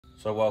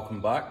So welcome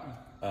back.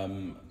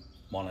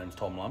 My name's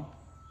Tom Lamb,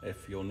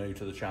 if you're new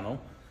to the channel.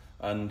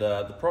 And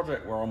the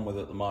project we're on with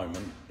at the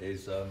moment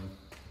is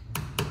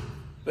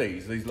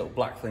these little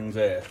black things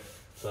here.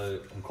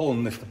 So I'm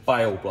calling this the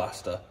BALE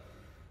blaster.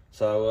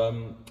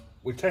 So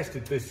we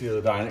tested this the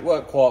other day and it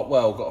worked quite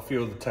well. Got a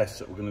few of the tests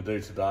that we're going to do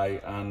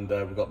today, and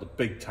we've got the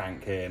big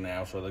tank here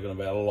now, so they're going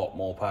to be a lot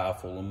more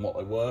powerful than what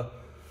they were.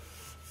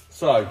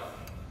 So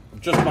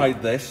I've just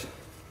made this.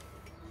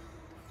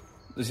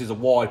 This is a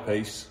Y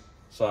piece.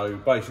 So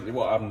basically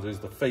what happens is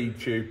the feed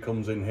tube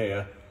comes in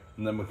here,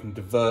 and then we can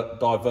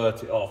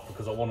divert it off,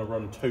 because I want to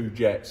run 2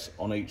 jets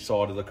on each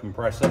side of the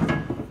compressor.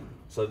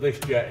 So this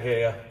jet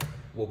here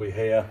will be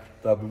here.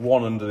 There'll be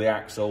one under the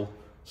axle.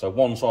 So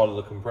one side of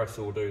the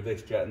compressor will do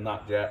this jet and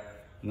that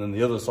jet, and then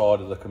the other side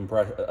of the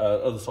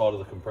the other side of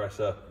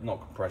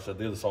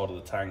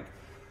the tank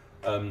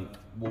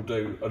will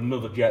do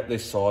another jet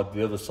this side,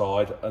 the other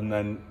side, and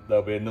then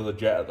there'll be another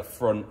jet at the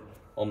front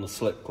on the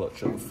slip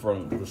clutch at the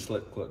front. The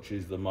slip clutch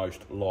is the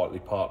most likely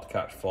part to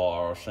catch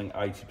fire. I think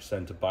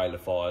 80% of baler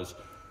fires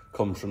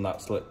comes from that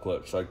slip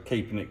clutch. So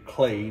keeping it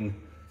clean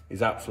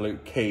is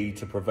absolute key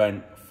to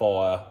prevent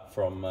fire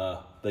from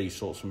these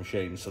sorts of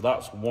machines. So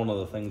that's one of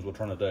the things we're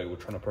trying to do. We're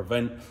trying to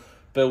prevent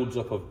builds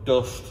up of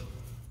dust,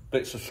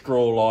 bits of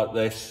straw like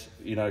this.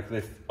 You know,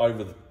 if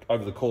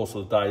over the course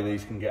of the day,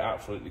 these can get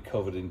absolutely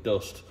covered in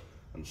dust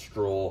and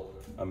straw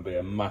and be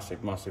a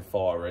massive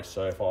fire risk.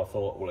 So if I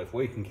thought, well, if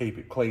we can keep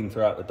it clean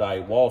throughout the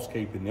day whilst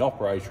keeping the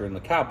operator in the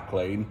cab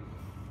clean,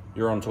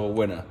 you're onto a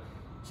winner.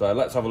 So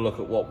let's have a look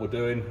at what we're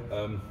doing.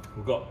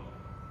 We've got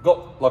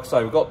like I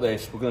say, we've got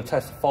this. We're going to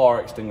test the fire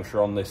extinguisher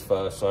on this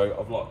first. So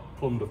I've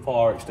plumbed a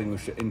fire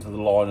extinguisher into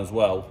the line as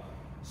well.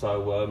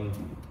 So we'll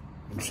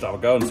just have a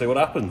go and see what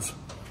happens.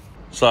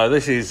 So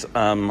this is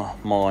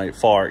my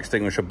fire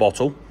extinguisher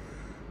bottle.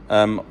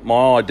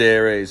 My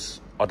idea is,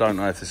 I don't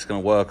know if this is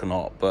going to work or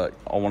not, but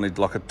I wanted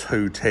like a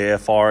 2-tier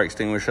fire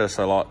extinguisher.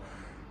 So like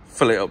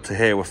fill it up to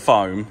here with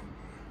foam,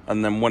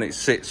 and then when it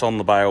sits on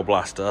the BALE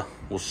blaster,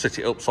 we'll sit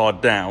it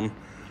upside down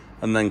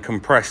and then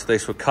compress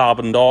this with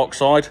carbon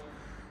dioxide.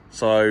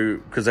 So,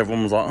 because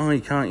everyone was like, oh,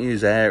 you can't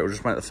use air, it'll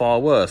just make the fire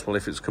worse. Well,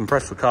 if it's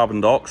compressed with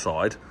carbon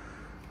dioxide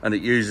and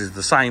it uses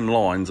the same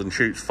lines and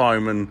shoots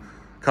foam and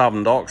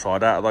carbon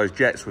dioxide out of those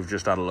jets we've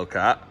just had a look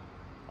at,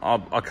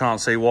 I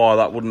can't see why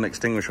that wouldn't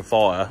extinguish a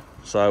fire.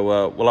 So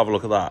we'll have a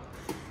look at that.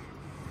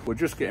 We're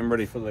just getting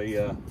ready for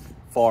the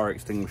fire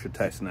extinguisher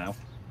test now.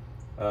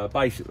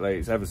 Basically,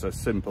 it's ever so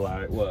simple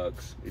how it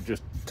works. It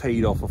just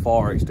teed off a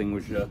fire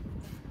extinguisher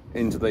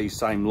into these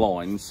same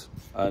lines,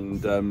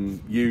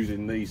 and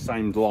using these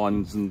same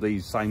lines and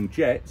these same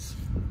jets,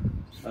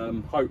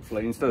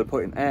 hopefully instead of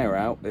putting air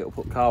out, it'll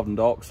put carbon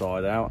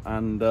dioxide out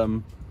and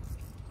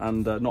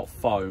not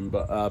foam,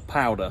 but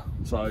powder.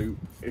 So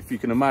if you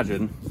can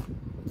imagine,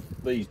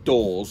 these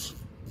doors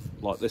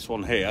like this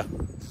one here,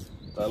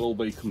 they'll all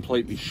be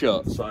completely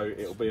shut, so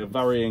it'll be a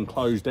very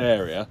enclosed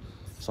area.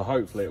 So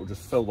hopefully it will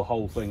just fill the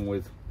whole thing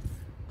with,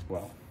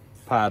 well,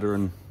 powder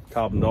and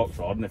carbon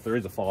dioxide, and if there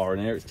is a fire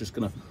in here, it's just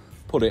going to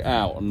put it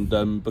out. And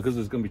because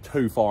there's going to be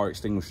 2 fire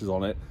extinguishers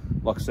on it,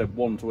 like I said,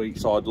 1 to each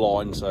side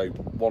line, so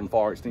one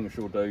fire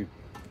extinguisher will do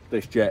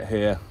this jet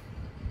here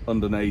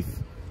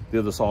underneath, the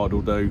other side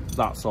will do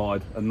that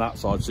side and that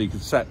side, so you can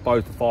set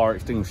both the fire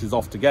extinguishers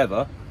off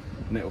together,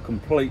 and it will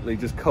completely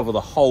just cover the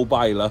whole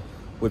baler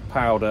with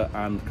powder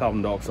and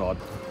carbon dioxide.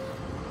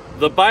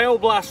 The BALE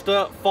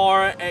blaster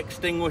fire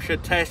extinguisher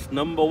test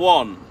number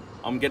 1.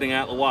 I'm getting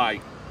out of the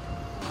way.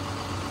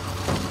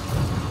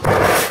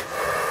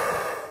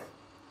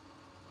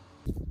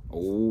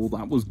 Oh,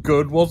 that was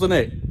good, wasn't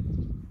it?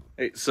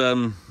 It's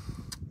well,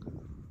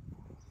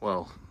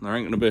 there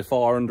ain't gonna be a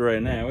fire under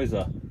here now, is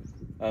there?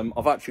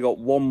 I've actually got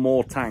 1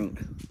 more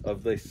tank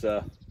of this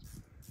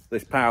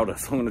this powder,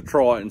 so I'm going to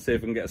try it and see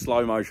if I can get a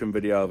slow motion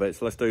video of it.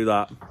 So let's do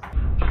that.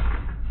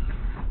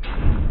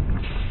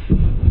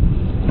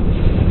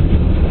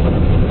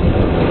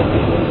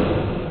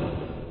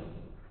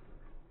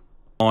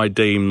 I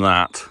deem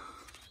that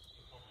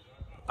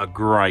a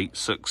great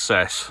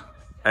success.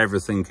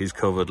 Everything is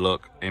covered,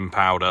 look, in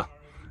powder.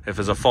 If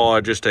there's a fire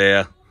just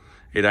here,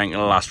 it ain't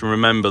gonna last. And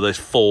remember, there's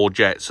 4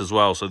 jets as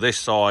well. So this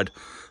side,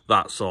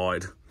 that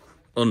side,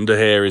 under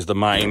here is the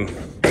main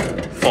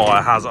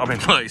fire hazard. I mean,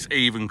 look, it's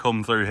even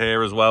come through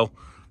here as well,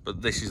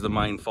 but this is the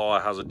main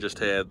fire hazard just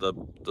here, the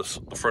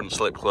front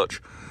slip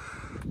clutch.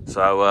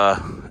 So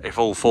if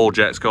all 4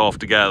 jets go off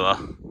together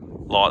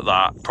like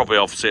that, probably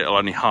obviously it'll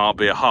only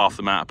be a half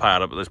the amount of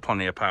powder, but there's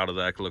plenty of powder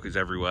there. Look, it's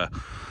everywhere.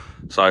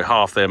 So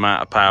half the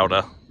amount of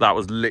powder. That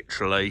was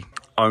literally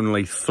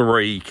only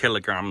 3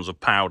 kilograms of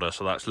powder,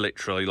 so that's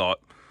literally like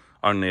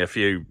only a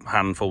few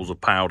handfuls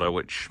of powder,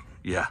 which,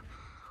 yeah,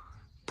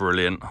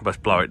 brilliant. I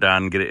best blow it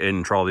down and get it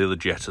in, try the other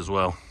jet as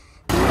well.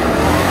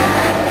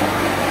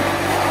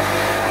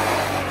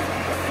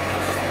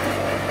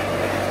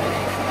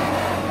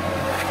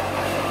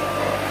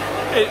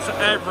 It's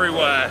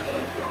everywhere.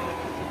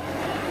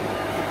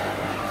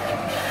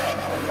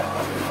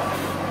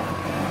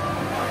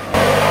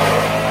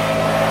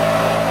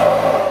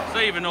 It's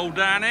even all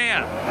down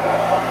here.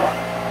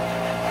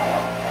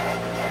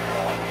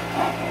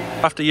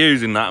 After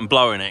using that and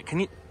blowing it, can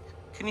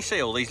you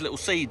see all these little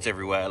seeds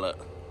everywhere,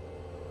 look?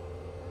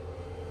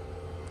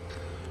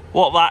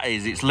 What that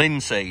is, it's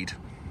linseed.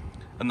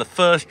 And the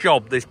first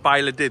job this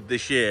baler did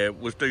this year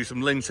was do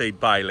some linseed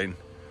baling.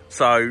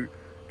 So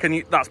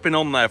that's been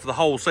on there for the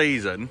whole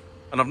season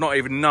and I've not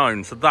even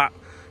known. So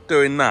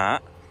doing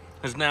that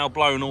has now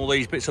blown all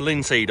these bits of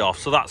linseed off.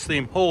 So that's the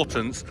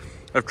importance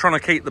of trying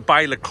to keep the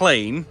baler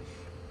clean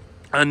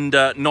and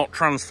not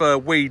transfer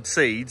weed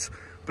seeds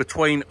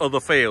between other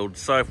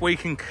fields. So if we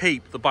can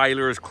keep the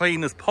baler as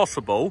clean as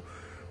possible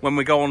when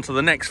we go on to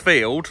the next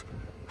field,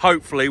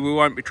 hopefully we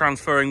won't be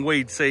transferring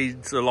weed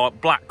seeds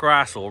like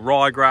blackgrass or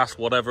ryegrass,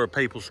 whatever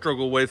people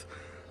struggle with.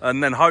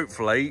 And then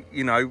hopefully,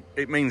 you know,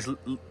 it means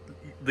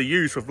the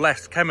use of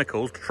less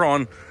chemicals to try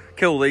and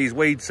kill these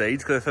weed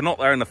seeds, because if they're not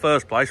there in the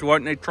first place, we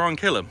won't need to try and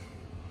kill them.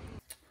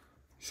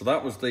 So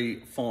that was the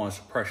fire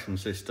suppression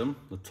system,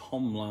 the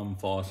Tom Lamb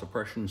fire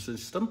suppression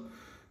system.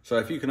 So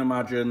if you can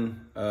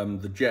imagine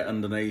the jet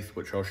underneath,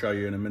 which I'll show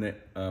you in a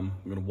minute, I'm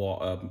going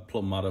to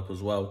plumb that up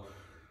as well.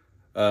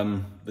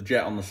 The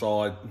jet on the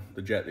side,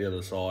 the jet the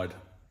other side,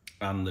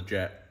 and the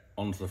jet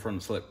onto the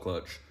front slip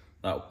clutch.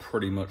 That'll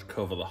pretty much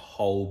cover the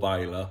whole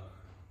baler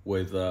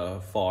with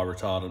fire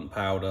retardant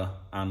powder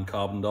and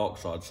carbon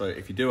dioxide. So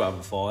if you do have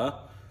a fire,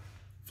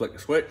 flick the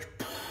switch,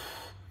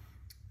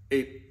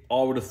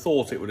 I would have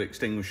thought it would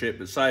extinguish it,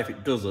 but say if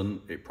it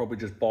doesn't, it probably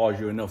just buys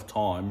you enough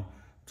time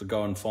to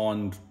go and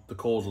find the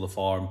cause of the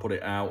fire and put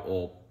it out,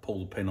 or pull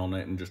the pin on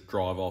it and just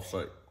drive off, so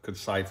it could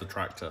save the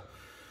tractor.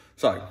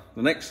 So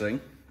the next thing,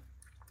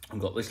 I've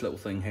got this little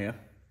thing here.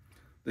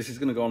 This is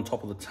going to go on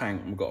top of the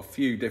tank, and we've got a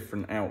few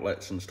different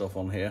outlets and stuff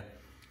on here.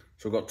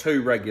 So we've got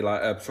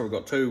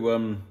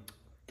two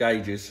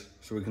gauges,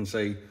 so we can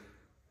see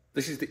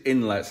this is the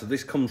inlet. So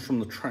this comes from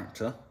the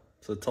tractor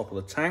to the top of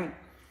the tank.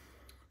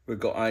 We've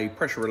got a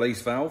pressure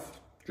release valve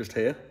just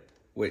here,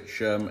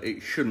 which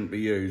it shouldn't be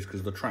used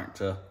because the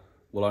tractor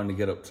will only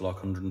get up to like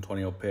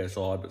 120 odd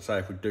PSI, but say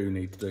if we do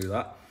need to do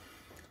that.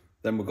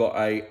 Then we've got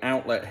a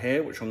outlet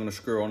here, which I'm going to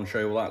screw on and show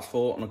you what that's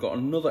for. And I've got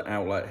another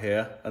outlet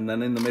here. And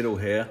then in the middle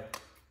here,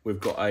 we've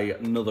got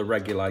another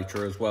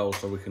regulator as well,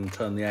 so we can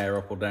turn the air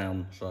up or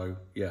down. So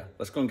yeah,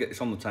 let's go and get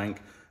this on the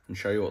tank and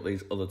show you what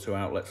these other two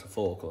outlets are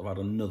for, because I've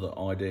had another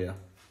idea.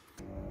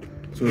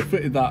 So we've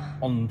fitted that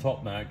on the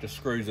top now. It just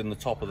screws in the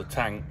top of the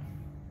tank,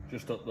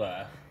 just up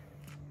there.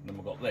 And then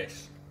we've got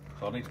this.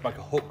 So I need to make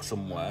a hook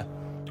somewhere,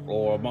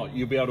 or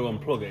you'll be able to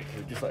unplug it,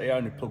 because it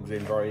only plugs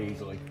in very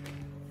easily.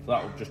 So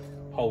that will just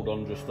hold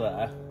on just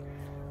there.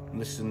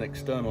 And this is an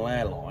external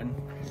air line,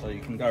 so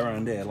you can go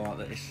around here like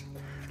this.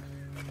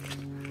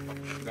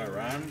 Go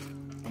around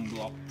and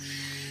block.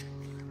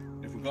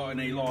 If we've got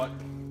any, like,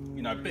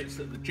 you know, bits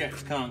that the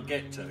jets can't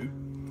get to,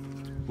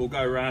 we'll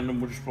go around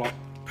and we'll just block.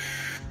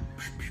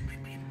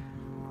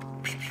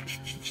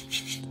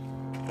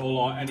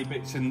 Or like any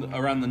bits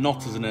around the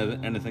knotters and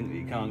anything that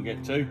you can't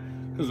get to,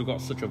 because we've got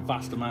such a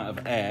vast amount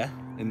of air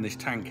in this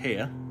tank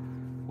here,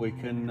 we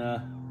can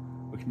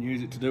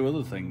use it to do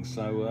other things.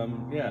 So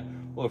yeah,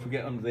 or if we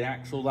get under the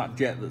axle, that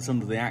jet that's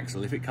under the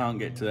axle, if it can't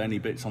get to any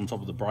bits on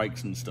top of the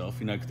brakes and stuff,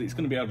 you know, because it's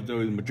going to be able to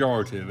do the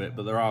majority of it,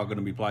 but there are going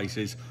to be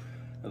places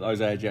that those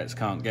air jets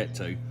can't get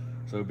to.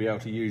 So we'll be able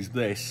to use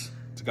this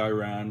to go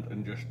around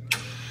and just,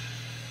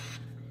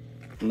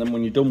 and then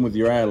when you're done with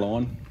your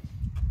airline,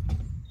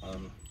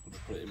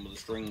 just put it in with a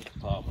string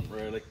compartment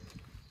really,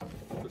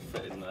 just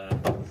fit in there,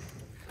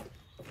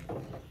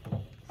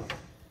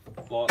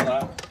 like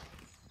that,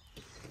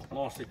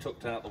 nicely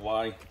tucked out the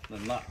way. And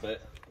then that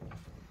bit,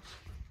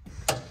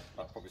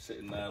 that'll probably sit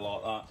in there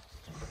like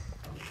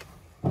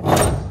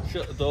that.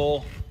 Shut the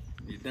door,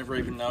 you'd never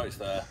even know it's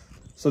there.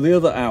 So the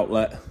other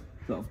outlet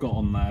that I've got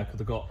on there,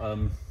 because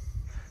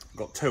I've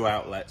got two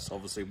outlets,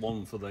 obviously.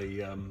 One for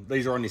the,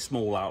 these are only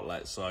small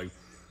outlets, so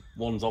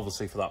one's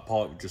obviously for that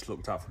pipe we just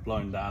looked at for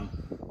blowing down.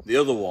 The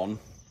other one,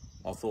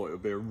 I thought it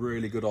would be a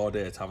really good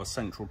idea to have a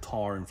central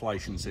tyre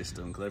inflation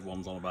system, because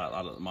everyone's on about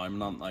that at the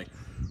moment, aren't they?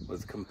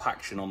 With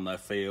compaction on their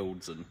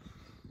fields, and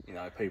you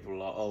know, people are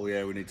like, oh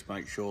yeah, we need to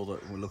make sure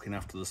that we're looking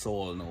after the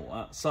soil and all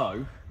that.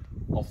 So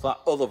off that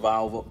other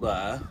valve up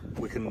there,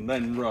 we can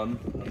then run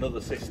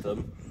another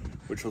system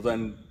which will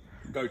then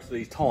go to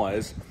these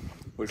tyres,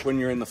 which when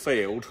you're in the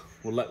field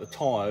will let the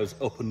tyres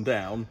up and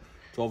down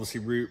to obviously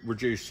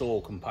reduce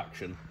soil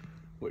compaction,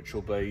 which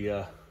will be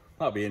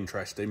that'll be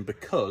interesting,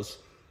 because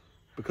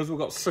we've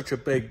got such a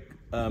big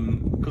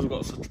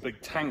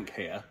tank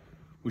here.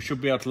 We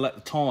should be able to let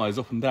the tyres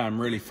up and down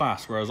really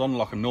fast, whereas on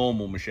like a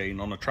normal machine,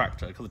 on a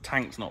tractor, because the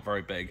tank's not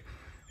very big,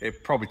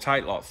 it'd probably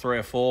take like 3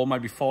 or 4,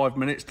 maybe 5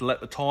 minutes to let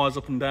the tyres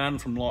up and down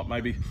from like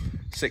maybe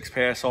 6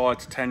 PSI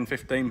to 10,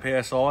 15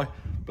 PSI.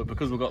 But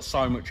because we've got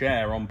so much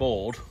air on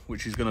board,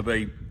 which is going to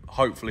be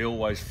hopefully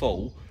always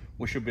full,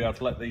 we should be able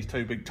to let these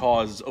two big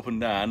tyres up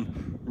and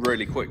down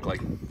really quickly.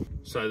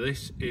 So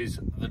this is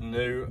the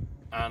new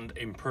and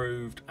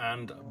improved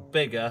and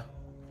bigger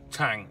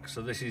tank.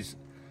 So this is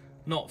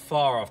not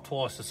far off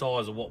twice the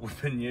size of what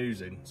we've been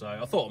using. So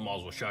I thought I might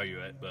as well show you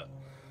it, but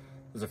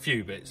there's a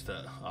few bits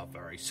that are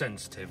very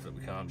sensitive that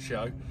we can't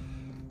show.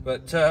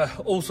 But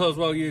also as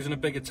well, using a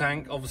bigger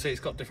tank, obviously it's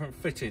got different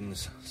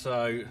fittings.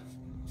 So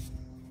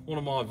one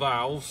of my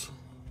valves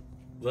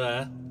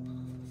there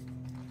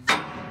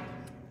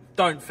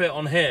don't fit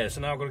on here,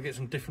 so now I've got to get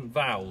some different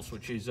valves,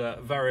 which is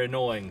very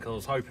annoying, because I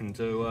was hoping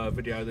to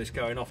video this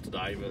going off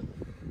today, but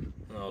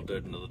I'll do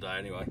it another day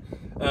anyway.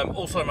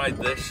 Also made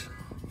this,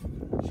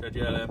 showed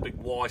you a big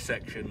Y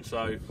section.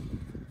 So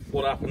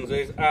what happens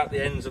is, at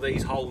the ends of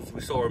these holes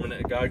we saw a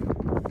minute ago,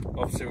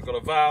 obviously we've got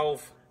a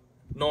valve,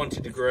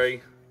 90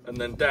 degree, and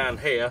then down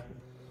here,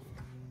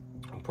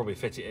 I'll probably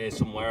fit it here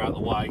somewhere out of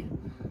the way,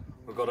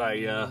 we've got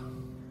a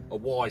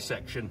Y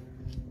section.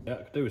 Yeah,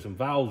 it could do with some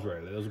valves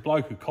really. There was a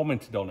bloke who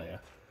commented on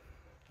here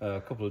a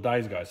couple of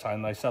days ago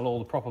saying they sell all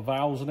the proper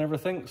valves and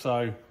everything,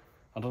 so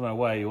I don't know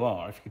where you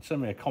are. If you could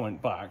send me a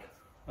comment back,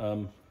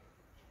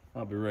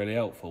 that'd be really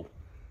helpful.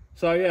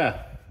 So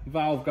yeah,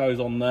 valve goes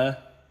on there,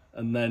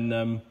 and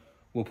then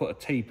we'll put a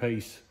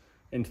T-piece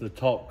into the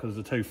top, because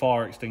the 2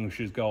 fire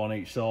extinguishers go on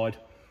each side.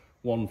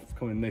 One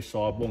coming this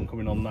side, one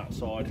coming on that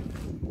side.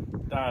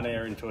 Down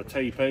here into a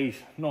T-piece,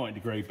 90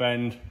 degree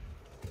bend.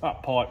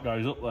 That pipe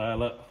goes up there,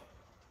 look,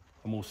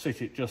 and we'll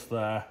sit it just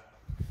there,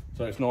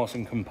 so it's nice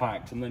and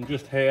compact. And then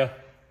just here,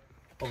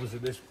 obviously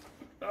this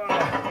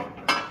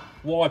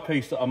Y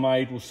piece that I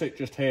made will sit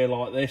just here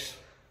like this.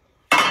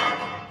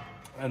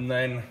 And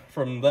then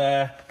from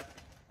there,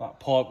 that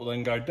pipe will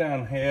then go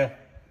down here,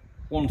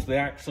 one to the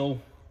axle,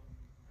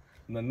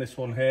 and then this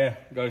one here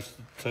goes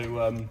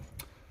to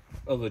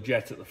other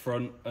jet at the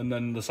front, and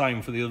then the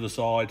same for the other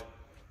side.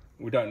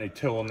 We don't need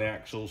 2 on the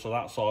axle, so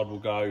that side will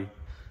go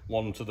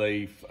one to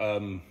the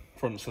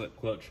front slip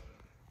clutch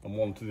and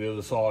one to the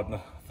other side, and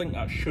I think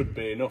that should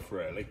be enough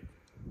really.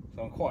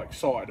 So I'm quite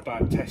excited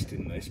about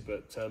testing this,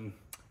 but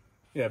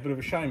yeah, a bit of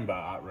a shame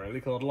about that really,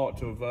 because I'd like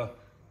to have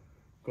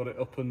got it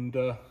up and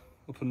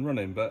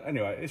running. But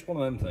anyway, it's one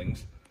of them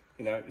things,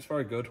 you know, it's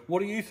very good. What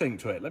do you think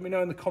to it? Let me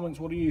know in the comments,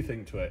 what do you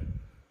think to it?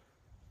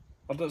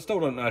 I still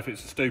don't know if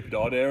it's a stupid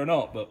idea or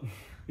not, but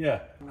yeah.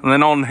 And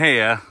then on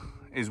here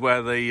is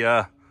where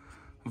the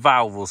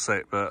valve will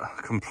sit, but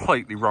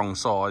completely wrong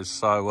size.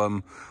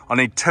 So I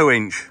need 2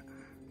 inch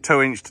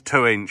to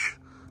 2 inch,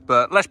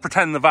 but let's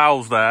pretend the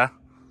valve's there.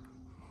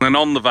 And then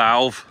on the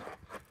valve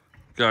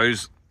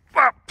goes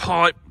that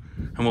pipe,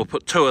 and we'll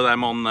put 2 of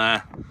them on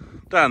there,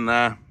 down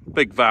there,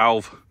 big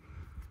valve,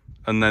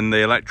 and then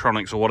the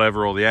electronics or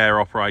whatever, or the air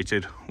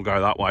operated, will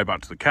go that way back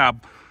to the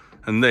cab.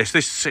 And this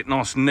is sit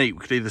nice and neat. We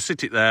could either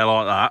sit it there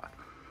like that,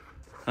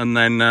 and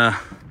then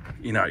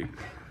you know,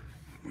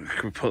 we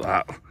could put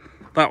that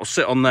will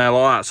sit on there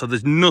like that, so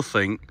there's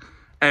nothing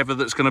ever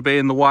that's going to be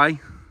in the way.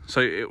 So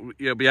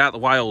it'll be out the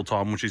way all the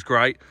time, which is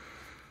great.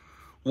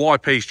 Y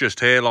piece just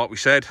here, like we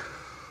said,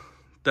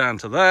 down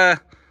to there,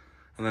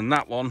 and then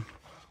that one,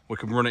 we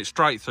can run it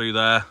straight through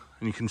there,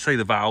 and you can see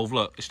the valve,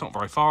 look, it's not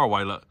very far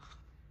away, look.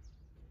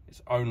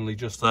 It's only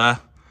just there.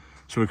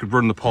 So we could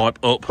run the pipe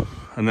up,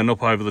 and then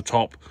up over the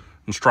top,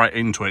 and straight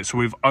into it. So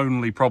we've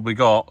only probably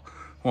got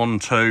 1,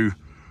 2,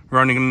 we're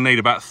only going to need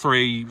about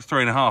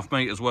 3.5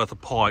 meters worth of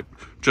pipe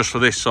just for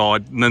this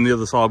side, and then the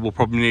other side will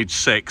probably need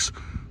 6. So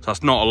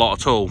that's not a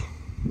lot at all.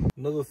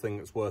 Another thing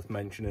that's worth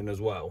mentioning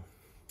as well,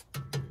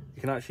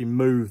 you can actually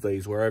move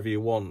these wherever you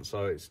want,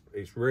 so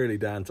it's really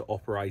down to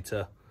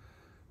operator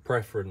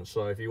preference.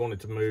 So if you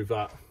wanted to move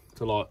that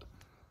to like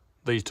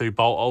these 2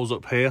 bolt holes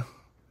up here,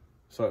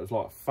 so it was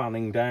like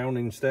fanning down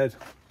instead,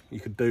 you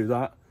could do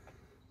that.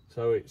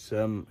 So it's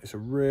a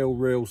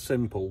real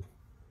simple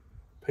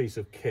piece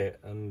of kit,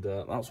 and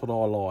that's what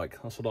I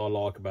like. That's what I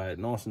like about it.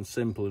 Nice and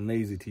simple and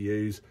easy to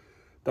use.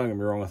 Don't get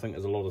me wrong, I think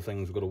there's a lot of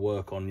things we've got to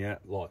work on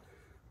yet. Like,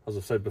 as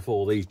I've said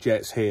before, these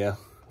jets here,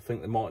 I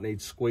think they might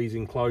need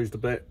squeezing closed a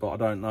bit, but I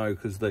don't know,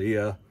 because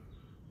the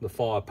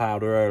fire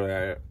powder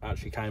earlier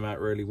actually came out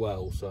really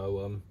well.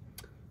 So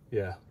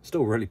yeah,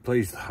 still really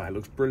pleased with that. It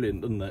looks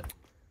brilliant, doesn't it?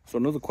 So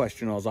another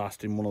question I was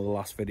asked in one of the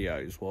last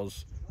videos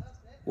was,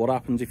 what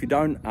happens if you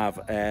don't have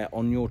air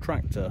on your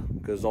tractor?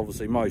 Because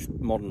obviously most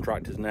modern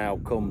tractors now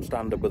come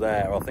standard with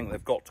air. I think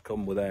they've got to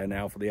come with air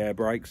now for the air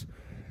brakes.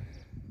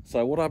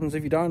 So what happens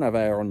if you don't have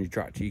air on your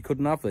tractor? You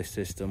couldn't have this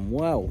system.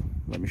 Well,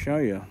 let me show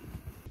you.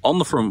 On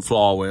the front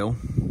flywheel,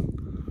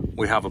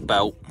 we have a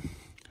belt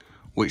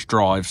which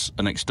drives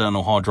an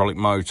external hydraulic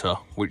motor,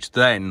 which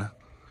then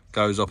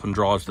goes up and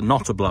drives the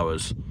knotter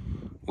blowers,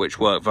 which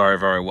work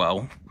very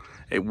well.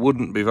 It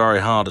wouldn't be very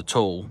hard at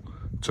all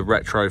to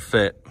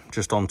retrofit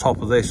just on top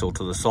of this or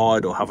to the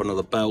side, or have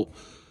another belt,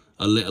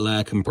 a little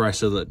air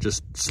compressor that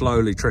just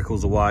slowly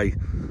trickles away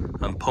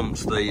and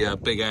pumps the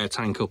big air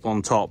tank up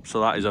on top.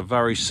 So that is a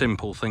very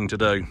simple thing to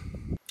do.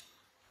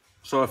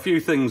 So a few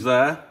things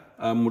there,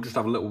 we'll just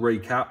have a little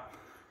recap.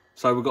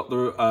 So we've got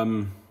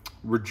the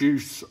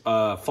reduce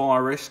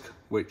fire risk,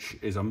 which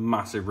is a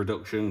massive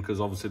reduction,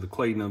 because obviously the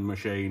cleaner the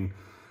machine,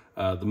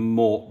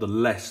 the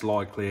less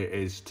likely it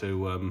is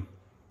to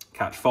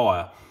catch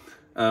fire.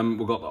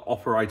 We've got the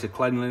operator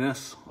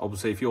cleanliness.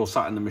 Obviously, if you're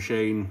sat in the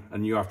machine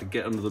and you have to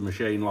get under the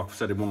machine, like I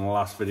said in one of the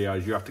last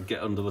videos, you have to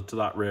get under to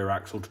that rear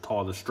axle to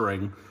tie the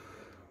string.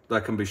 There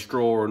can be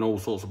straw and all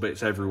sorts of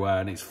bits everywhere,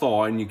 and it's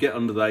fine. You get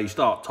under there, you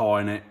start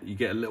tying it, you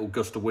get a little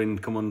gust of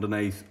wind come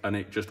underneath, and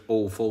it just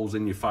all falls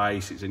in your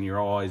face, it's in your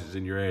eyes, it's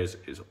in your ears.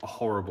 It's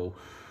horrible.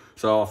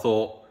 So I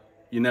thought,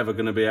 you're never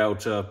going to be able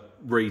to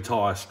retie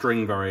a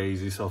string very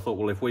easy. So I thought,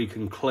 well, if we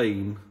can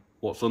clean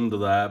what's under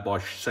there by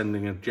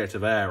sending a jet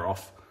of air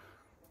off,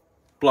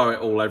 blow it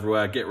all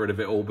everywhere, get rid of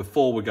it all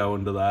before we go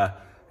under there,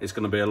 it's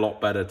going to be a lot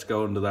better to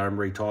go under there and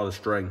retie the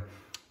string.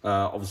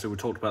 Obviously, we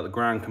talked about the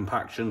ground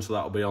compaction, so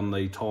that'll be on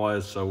the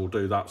tyres, so we'll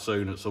do that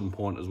soon at some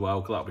point as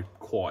well, because that'll be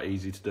quite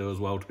easy to do as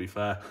well, to be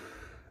fair.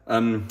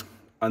 And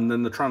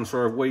then the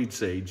transfer of weed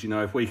seeds, you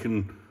know, if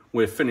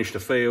we've finished a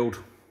field,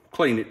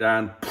 clean it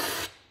down,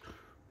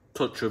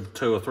 touch of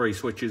 2 or 3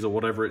 switches or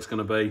whatever it's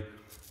going to be,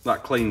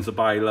 that cleans the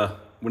baler.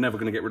 We're never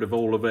going to get rid of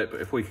all of it,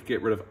 but if we could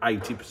get rid of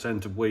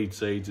 80% of weed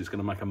seeds, it's going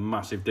to make a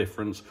massive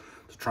difference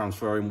to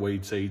transferring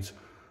weed seeds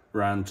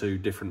around to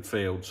different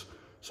fields.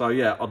 So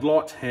yeah, I'd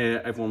like to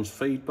hear everyone's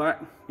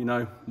feedback. You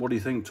know, what do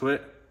you think to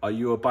it? Are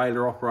you a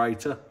baler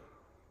operator?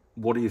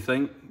 What do you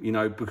think? You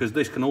know, because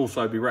this can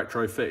also be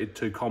retrofitted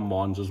to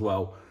combines as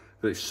well.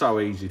 It's so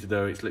easy to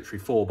do. It's literally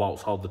 4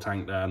 bolts hold the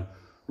tank down.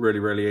 Really,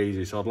 really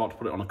easy. So I'd like to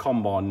put it on a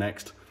combine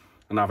next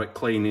and have it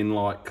cleaning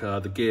like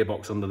the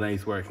gearbox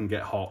underneath, where it can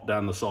get hot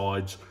down the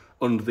sides.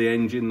 Under the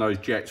engine, those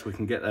jets, we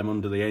can get them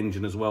under the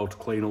engine as well to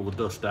clean all the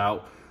dust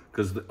out,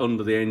 because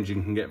under the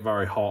engine can get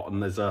very hot,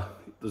 and there's a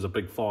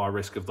big fire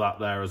risk of that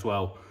there as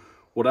well.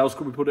 What else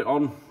could we put it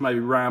on? Maybe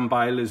round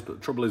balers, but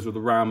the trouble is with the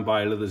round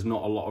baler, there's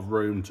not a lot of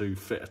room to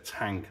fit a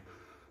tank.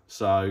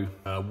 So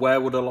where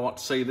would I like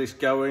to see this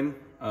going?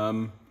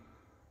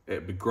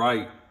 It'd be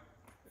great.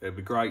 It'd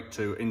be great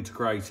to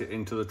integrate it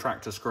into the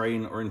tractor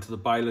screen or into the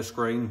baler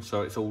screen,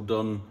 so it's all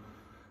done.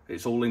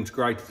 It's all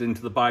integrated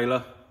into the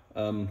baler.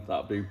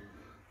 That'd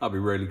be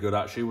really good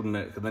actually, wouldn't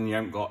it? Because then you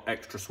haven't got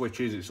extra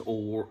switches. It's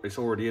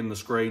already in the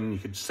screen. You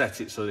could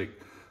set it so that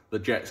the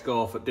jets go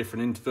off at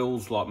different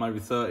intervals, like maybe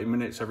 30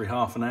 minutes every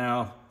half an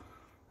hour,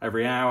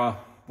 every hour,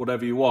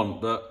 whatever you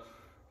want. But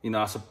you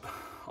know,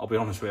 I'll be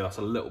honest with you, that's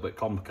a little bit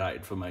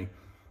complicated for me.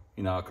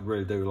 You know, I could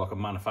really do like a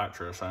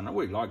manufacturer saying, "Oh,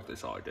 we like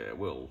this idea.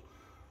 We'll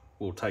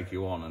take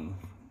you on and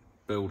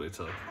build it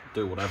or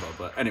do whatever."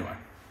 But anyway,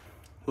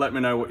 let me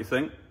know what you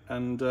think,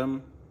 and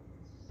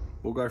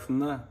we'll go from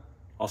there.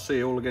 I'll see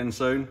you all again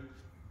soon.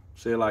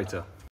 See you later.